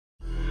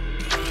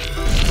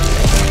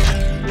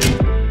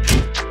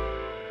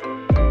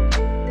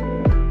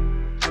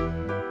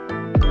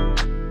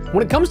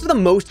When it comes to the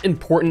most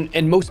important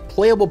and most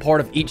playable part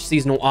of each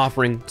seasonal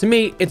offering, to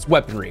me, it's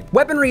weaponry.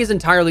 Weaponry is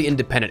entirely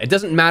independent. It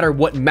doesn't matter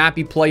what map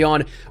you play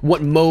on,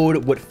 what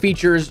mode, what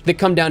features that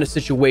come down to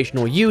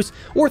situational use,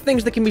 or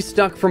things that can be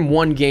stuck from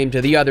one game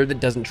to the other that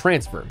doesn't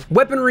transfer.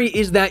 Weaponry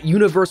is that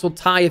universal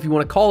tie, if you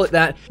want to call it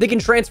that can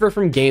transfer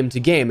from game to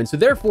game, and so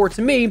therefore,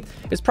 to me,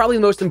 it's probably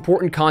the most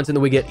important content that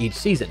we get each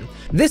season.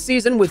 This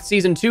season, with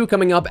Season 2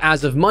 coming up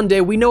as of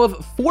Monday, we know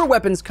of 4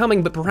 weapons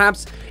coming, but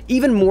perhaps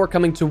even more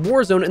coming to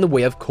Warzone in the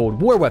way of Cold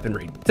War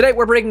weaponry. Today,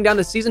 we're breaking down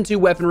the Season 2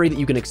 weaponry that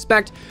you can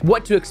expect,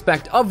 what to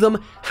expect of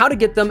them, how to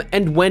get them,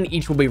 and when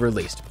each will be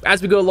released.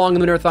 As we go along, let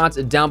me know your thoughts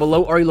down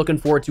below. Are you looking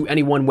forward to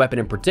any one weapon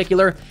in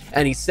particular,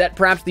 any set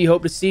perhaps that you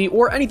hope to see,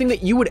 or anything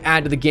that you would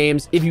add to the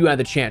games if you had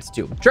the chance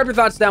to? Drop your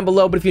thoughts down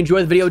below, but if you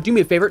enjoyed the video, do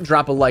me a favor,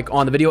 drop a like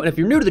on the video, and if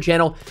you're new to the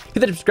channel, hit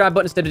the subscribe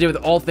button to stay up to date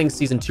with all things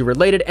Season 2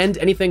 related and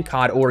anything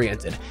COD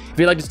oriented. If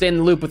you'd like to stay in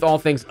the loop with all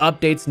things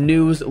updates,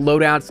 news,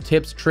 loadouts,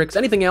 tips, tricks,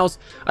 anything else,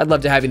 I'd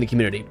love to have you in the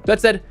community.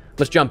 That said,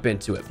 let's jump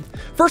into it.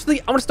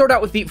 Firstly, I want to start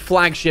out with the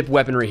flagship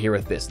weaponry here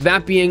with this,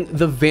 that being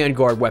the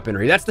Vanguard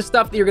weaponry. That's the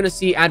stuff that you're going to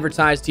see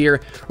advertised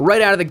here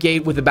right out of the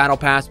gate with the Battle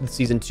Pass with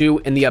Season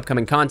 2 and the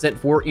upcoming content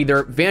for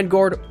either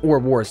Vanguard or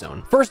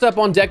Warzone. First up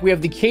on deck, we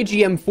have the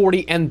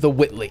KGM-40 and the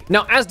Whitley.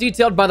 Now, as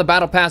detailed by the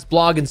Battle Pass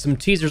blog and some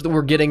teasers that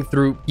we're getting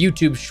through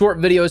YouTube short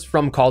videos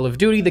from Call of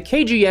Duty, the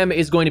KGM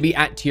is going to be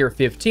at tier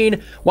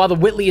 15, while the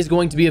Whitley is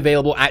going to be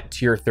available at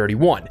tier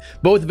 31.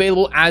 Both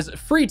available as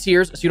free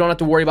tiers, so you don't have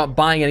to worry about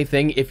buying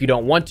anything if you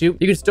don't want to.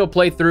 You can still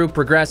play through,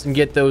 progress, and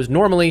get those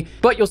normally,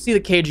 but you'll see the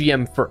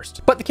KGM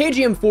first. But the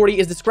KGM-40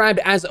 is described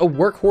as a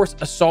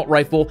workhorse assault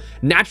rifle,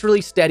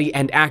 naturally steady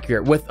and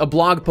accurate, with a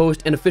blog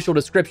post and official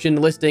description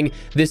listing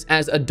this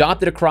as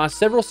adopted across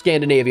several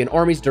Scandinavian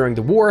armies during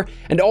the war,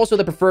 and also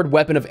the preferred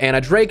weapon of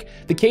Anna Drake.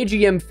 The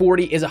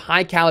KGM-40 is a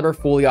high-caliber,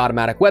 fully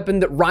automatic weapon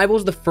that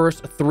rivals the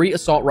first 3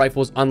 assault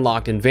rifles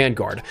unlocked in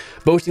Vanguard,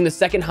 boasting the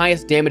second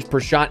highest damage per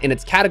shot in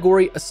its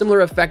category, a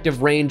similar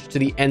effective range to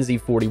the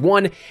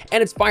NZ-41,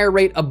 and its fire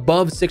rate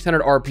above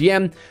 600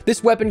 RPM.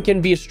 This weapon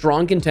can be a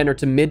strong contender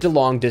to mid to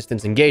long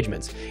distance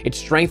engagements. Its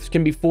strengths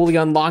can be fully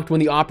unlocked when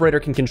the operator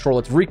can control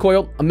its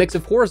recoil, a mix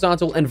of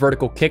horizontal and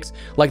vertical kicks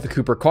like the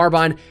Cooper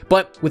carbine,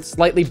 but with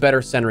slightly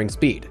better centering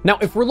speed. Now,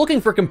 if we're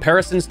looking for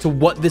comparisons to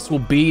what this will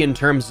be in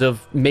terms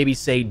of maybe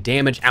say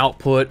damage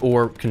output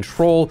or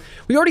control,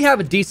 we already have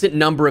a decent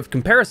number of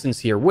comparisons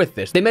here with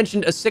this. They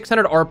mentioned a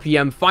 600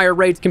 RPM fire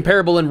rate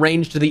comparable in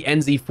range to the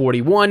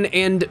NZ-41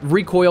 and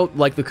recoil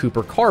like the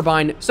Cooper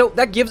carbine, so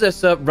that gives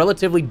us a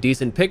relatively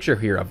decent picture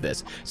here of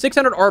this.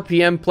 600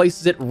 RPM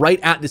places it right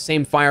at the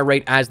same fire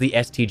rate as the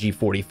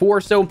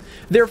STG-44, so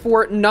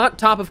therefore not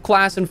top of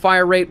class in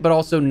fire rate, but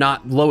also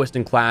not lowest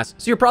in class,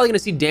 so you're probably going to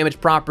see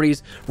damage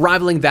properties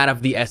rivaling that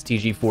of the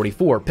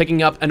STG-44,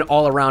 picking up an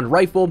all-around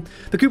rifle.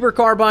 The Cooper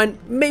carbine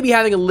maybe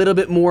having a little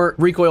bit more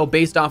recoil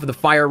based off of the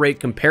fire rate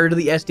compared to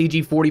the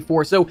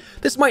STG-44, so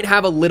this might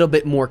have a little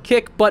bit more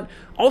kick, but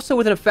also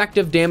with an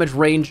effective damage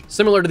range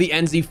similar to the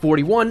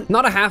NZ-41.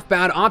 Not a half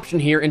bad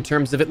option here in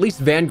terms of at least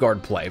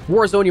Vanguard play.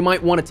 Warzone, you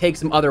might want to take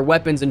some other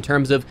weapons in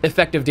terms of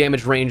effective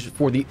damage range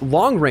for the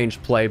long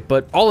range play,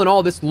 but all in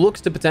all, this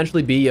looks to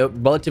potentially be a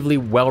relatively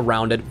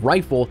well-rounded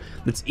rifle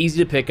that's easy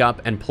to pick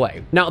up and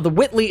play. Now, the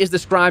Whitley is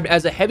described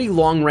as a heavy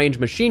long range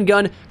machine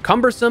gun,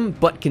 cumbersome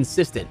but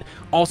consistent.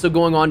 Also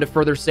going on to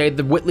further say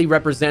the Whitley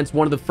represents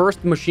one of the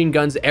first machine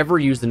guns ever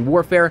used in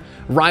warfare,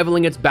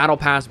 rivaling its Battle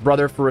Pass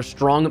brother for a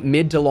strong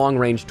mid to long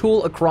range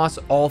tool across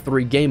all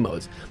 3 game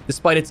modes.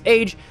 Despite its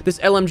age, this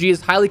LMG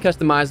is highly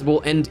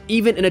customizable and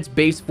even in its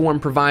base form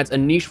provides a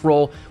niche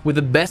role with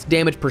the best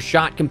damage per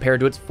shot compared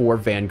to its 4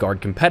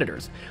 Vanguard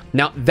competitors.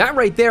 Now, that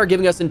right there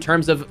giving us in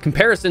terms of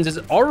comparisons is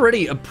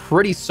already a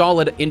pretty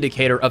solid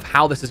indicator of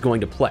how this is going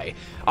to play.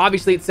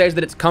 Obviously, it says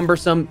that it's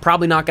cumbersome,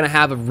 probably not going to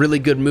have a really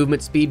good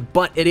movement speed,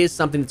 but it is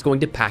something that's going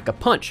to pack a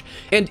punch.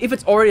 And if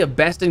it's already a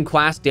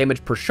best-in-class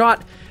damage per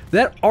shot,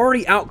 that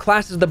already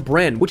outclasses the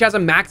Bren, which has a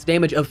max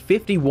damage of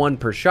 51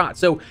 per shot.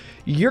 So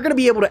you're going to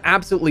be able to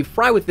absolutely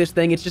fry with this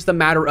thing. It's just a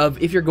matter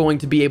of if you're going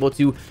to be able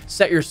to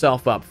set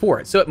yourself up for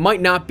it. So it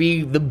might not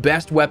be the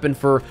best weapon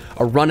for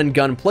a run and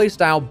gun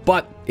playstyle,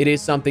 but it is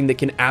something that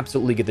can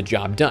absolutely get the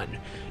job done.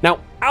 Now,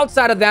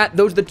 outside of that,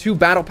 those are the 2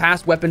 Battle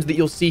Pass weapons that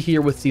you'll see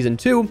here with Season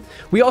 2.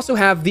 We also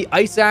have the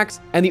Ice Axe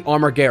and the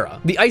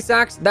Armaguerra. The Ice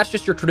Axe, that's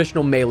just your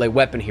traditional melee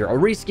weapon here. A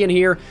reskin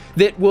here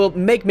that will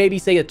make maybe,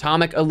 say,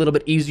 Atomic a little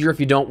bit easier if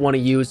you don't want to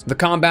use the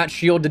combat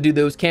shield to do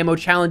those camo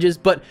challenges,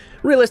 but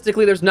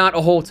realistically, there's not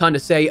a whole ton to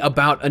say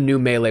about a new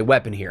melee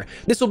weapon here.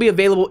 This will be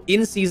available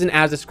in season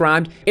as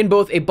described in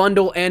both a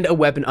bundle and a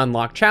weapon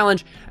unlock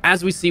challenge,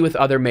 as we see with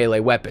other melee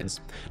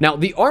weapons. Now,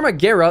 the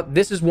Armaguerra Armaguerra,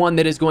 this is one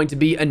that is going to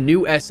be a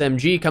new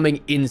SMG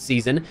coming in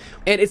season,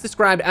 and it's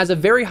described as a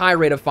very high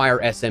rate of fire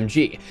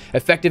SMG,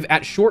 effective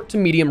at short to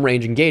medium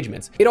range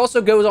engagements. It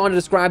also goes on to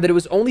describe that it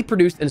was only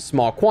produced in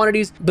small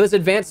quantities, but this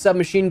advanced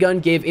submachine gun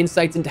gave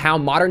insights into how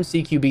modern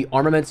CQB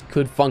armaments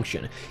could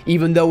function,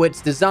 even though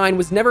its design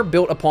was never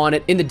built upon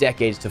it in the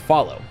decades to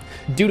follow.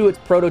 Due to its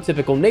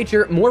prototypical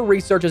nature, more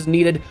research is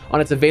needed on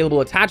its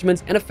available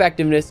attachments and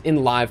effectiveness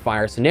in live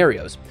fire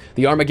scenarios.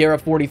 The Armaguerra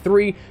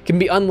 43 can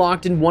be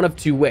unlocked in one of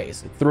two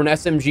ways, through an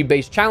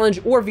SMG-based challenge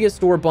or via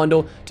store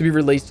bundle to be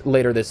released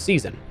later this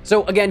season.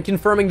 So again,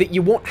 confirming that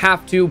you won't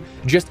have to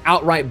just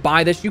outright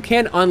buy this, you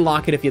can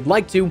unlock it if you'd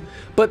like to,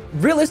 but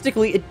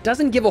realistically, it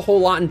doesn't give a whole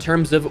lot in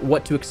terms of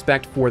what to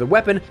expect for the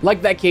weapon,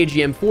 like that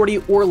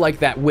KGM-40 or like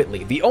that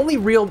Whitley. The only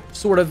real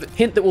sort of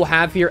hint that we'll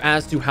have here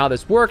as to how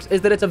this works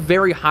is that it's a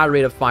very high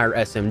rate of fire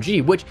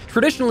SMG, which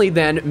traditionally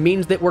then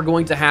means that we're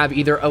going to have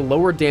either a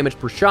lower damage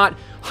per shot,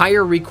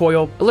 higher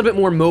recoil, a little bit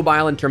more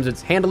mobile in terms of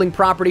its handling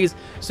properties,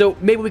 so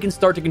maybe we can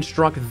start to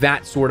construct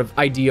that sort of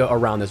idea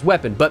around this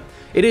weapon, but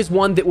it is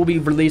one that will be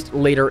released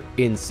later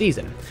in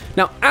season.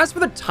 Now, as for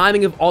the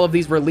timing of all of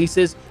these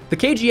releases, the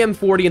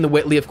KGM-40 and the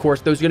Whitley, of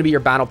course, those are going to be your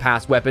Battle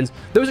Pass weapons.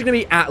 Those are going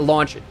to be at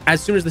launch as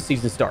soon as the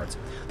season starts.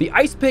 The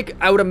Ice Pick,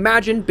 I would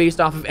imagine,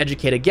 based off of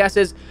educated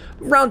guesses,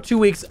 around 2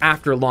 weeks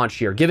after launch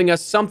here, giving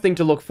us something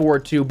to look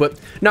forward to, but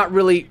not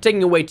really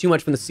taking away too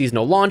much from the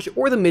seasonal launch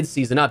or the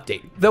mid-season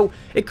update. Though,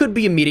 it could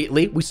be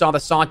immediately. We saw the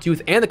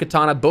Sawtooth and the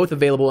Katana both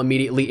available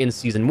immediately in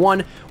Season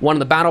 1, one in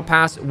the Battle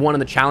Pass, one in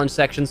the Challenge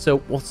section,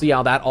 so we'll see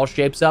how that all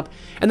shapes up.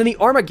 And then the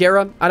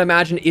Armaguerra, I'd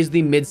imagine, is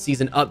the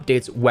mid-season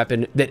updates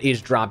weapon that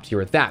is dropped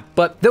here at that.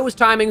 But those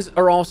timings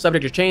are all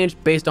subject to change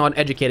based on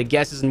educated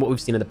guesses and what we've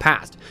seen in the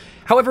past.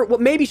 However,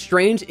 what may be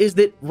strange is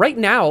that right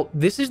now,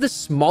 this is the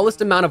smallest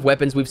amount of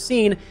weapons we've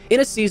seen in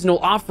a seasonal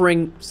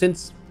offering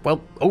since,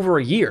 well, over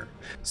a year.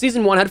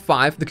 Season 1 had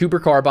 5, the Cooper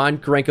Carbine,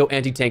 Gorenko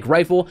Anti-Tank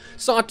Rifle,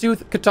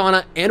 Sawtooth,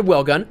 Katana, and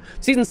Wellgun.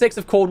 Season 6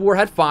 of Cold War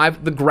had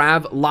 5, the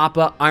Grav,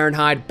 Lapa,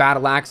 Ironhide,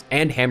 Battle Axe,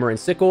 and Hammer and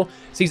Sickle.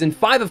 Season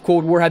 5 of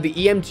Cold War had the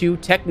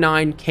EM2, Tech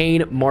 9,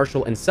 Kane,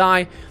 Marshall, and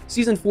Psy.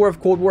 Season 4 of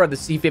Cold War had the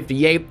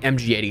C58,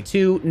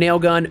 MG82,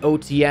 Nailgun,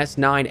 OTS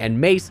 9, and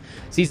Mace.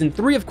 Season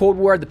 3 of Cold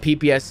War had the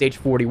PPS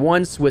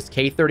H41, Swiss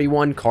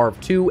K31,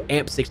 Carve 2,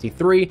 Amp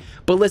 63,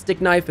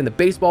 Ballistic Knife, and the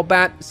Baseball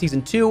Bat.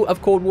 Season 2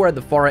 of Cold War had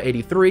the Farah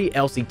 83,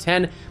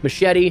 LC10,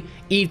 Machete,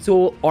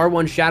 E-Tool,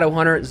 R1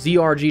 Shadowhunter,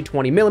 ZRG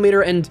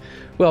 20mm, and,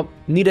 well,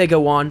 need I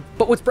go on?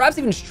 But what's perhaps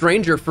even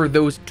stranger for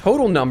those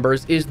total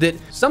numbers is that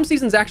some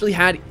seasons actually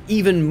had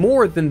even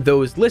more than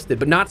those listed,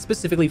 but not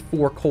specifically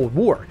for Cold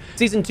War.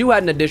 Season 2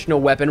 had an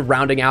additional weapon,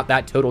 rounding out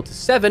that total to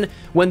 7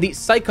 when the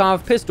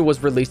Psychov pistol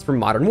was released for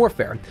Modern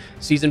Warfare.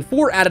 Season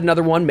 4 added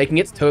another one, making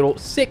its total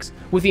 6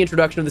 with the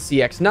introduction of the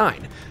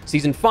CX-9.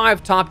 Season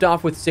 5 topped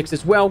off with 6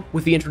 as well,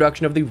 with the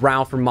introduction of the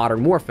RAL for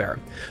Modern Warfare.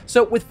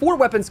 So with 4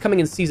 weapons coming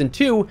in Season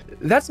 2,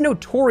 that's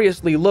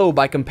notoriously low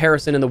by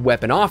comparison in the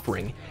weapon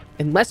offering,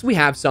 unless we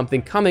have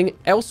something coming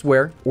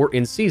elsewhere or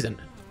in season.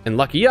 And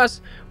lucky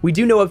us, we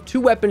do know of 2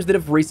 weapons that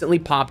have recently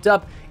popped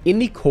up in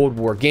the Cold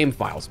War game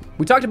files.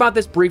 We talked about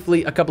this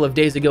briefly a couple of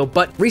days ago,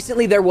 but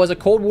recently there was a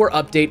Cold War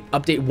update,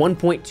 update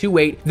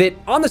 1.28, that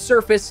on the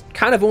surface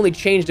kind of only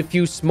changed a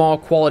few small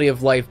quality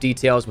of life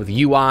details with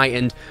UI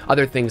and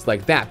other things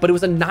like that. But it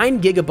was a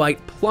 9GB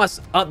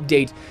plus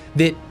update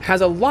that has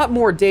a lot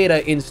more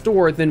data in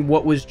store than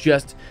what was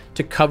just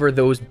to cover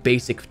those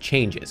basic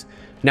changes.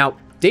 Now,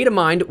 data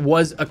mined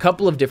was a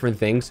couple of different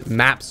things,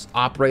 maps,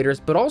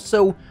 operators, but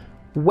also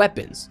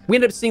weapons. We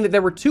ended up seeing that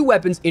there were 2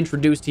 weapons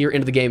introduced here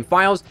into the game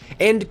files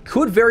and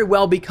could very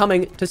well be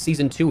coming to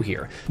Season 2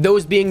 here.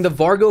 Those being the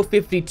Vargo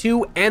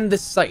 52 and the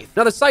Scythe.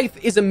 Now the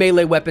Scythe is a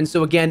melee weapon,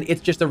 so again,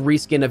 it's just a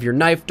reskin of your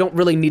knife. Don't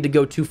really need to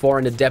go too far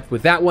into depth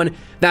with that one.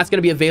 That's going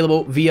to be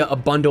available via a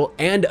bundle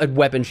and a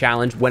weapon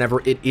challenge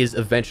whenever it is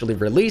eventually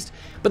released.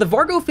 But the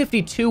Vargo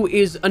 52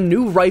 is a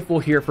new rifle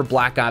here for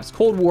Black Ops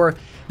Cold War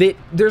that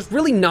there's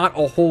really not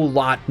a whole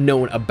lot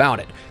known about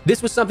it.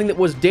 This was something that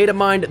was data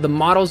mined, the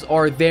models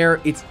are there,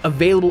 it's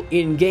available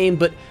in-game,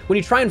 but when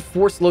you try and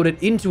force load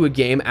it into a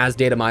game, as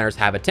data miners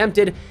have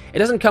attempted, it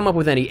doesn't come up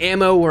with any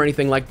ammo or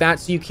anything like that,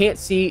 so you can't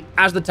see,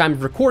 as the time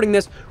of recording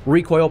this,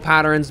 recoil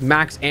patterns,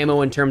 max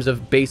ammo in terms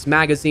of base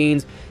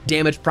magazines,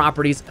 damage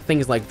properties,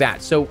 things like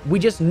that. So we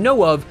just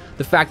know of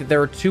the fact that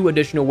there are 2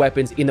 additional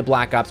weapons in the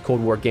Black Ops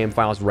Cold War game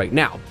files right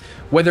now.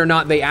 Whether or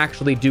not they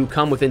actually do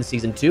come within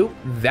Season 2,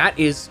 that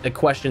is a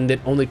question that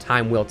only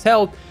time will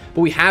tell,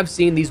 but we have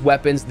seen these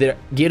weapons that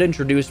get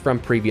introduced from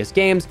previous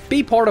games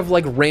be part of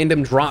like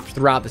random drops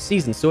throughout the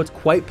season, so it's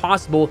quite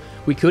possible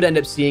we could end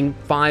up seeing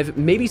 5,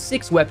 maybe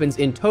 6 weapons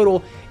in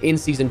total in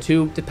Season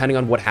 2, depending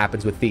on what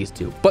happens with these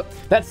 2. But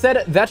that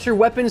said, that's your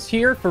weapons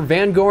here for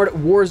Vanguard,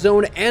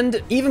 Warzone,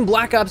 and even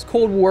Black Ops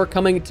Cold War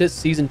coming to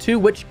Season 2,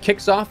 which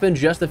kicks off in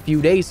just a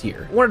few days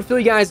here. I wanted to fill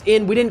you guys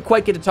in. We didn't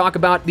quite get to talk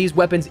about these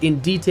weapons in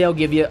detail,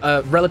 give you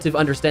a relative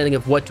understanding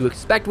of what to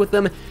expect with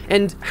them,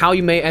 and how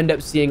you may end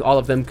up seeing all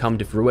of them come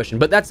to fruition. fruition.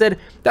 But that said,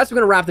 that's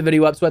going to wrap the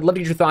video up. So I'd love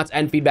to get your thoughts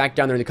and feedback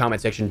down there in the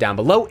comment section down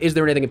below. Is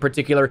there anything in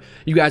particular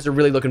you guys are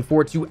really looking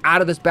forward to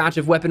out of this batch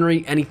of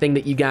weaponry? Anything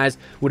that you guys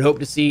would hope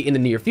to see in the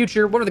near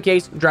future? Whatever the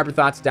case, drop your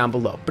thoughts down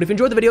below. But if you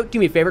enjoyed the video, do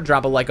me a favor,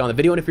 drop a like on the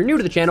video. And if you're new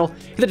to the channel,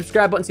 hit the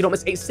subscribe button so you don't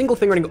miss a single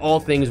thing regarding all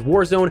things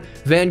Warzone,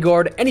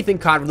 Vanguard, anything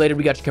COD related.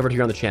 We got you covered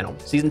here on the channel.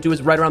 Season 2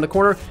 is right around the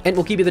corner, and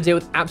we'll keep you up to date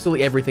with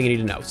absolutely everything you need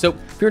to know. So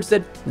if you're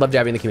interested, love to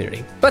have you in the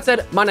community. That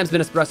said, my name's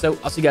been Espresso.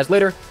 I'll see you guys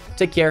later.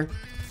 Take care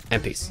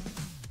and peace.